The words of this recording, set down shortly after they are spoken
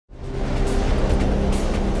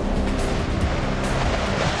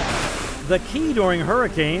The key during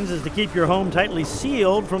hurricanes is to keep your home tightly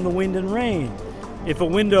sealed from the wind and rain. If a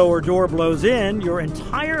window or door blows in, your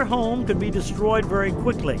entire home could be destroyed very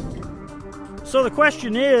quickly. So the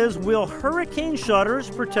question is, will hurricane shutters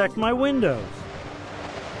protect my windows?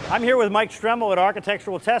 I'm here with Mike Stremmel at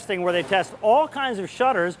Architectural Testing, where they test all kinds of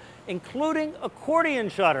shutters, including accordion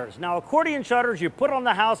shutters. Now, accordion shutters you put on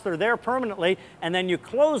the house, they're there permanently, and then you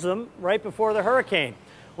close them right before the hurricane.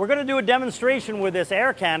 We're going to do a demonstration with this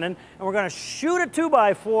air cannon, and we're going to shoot a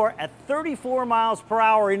 2x4 at 34 miles per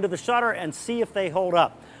hour into the shutter and see if they hold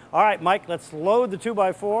up. All right, Mike, let's load the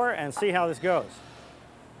 2x4 and see how this goes.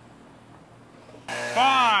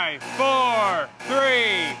 5, 4, 3,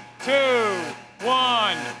 2,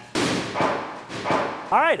 1.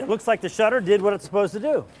 All right, it looks like the shutter did what it's supposed to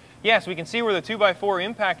do. Yes, we can see where the 2x4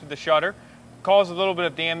 impacted the shutter, caused a little bit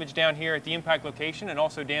of damage down here at the impact location, and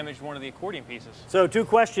also damaged one of the accordion pieces. So two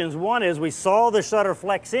questions. One is, we saw the shutter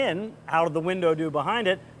flex in. How did the window do behind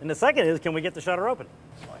it? And the second is, can we get the shutter open?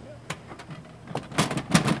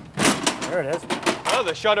 There it is. Well,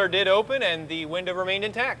 the shutter did open and the window remained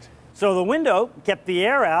intact. So the window kept the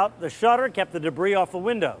air out, the shutter kept the debris off the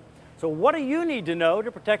window. So what do you need to know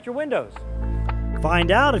to protect your windows?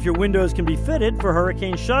 Find out if your windows can be fitted for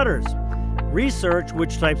hurricane shutters. Research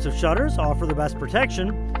which types of shutters offer the best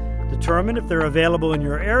protection, determine if they're available in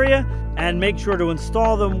your area, and make sure to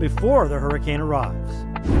install them before the hurricane arrives.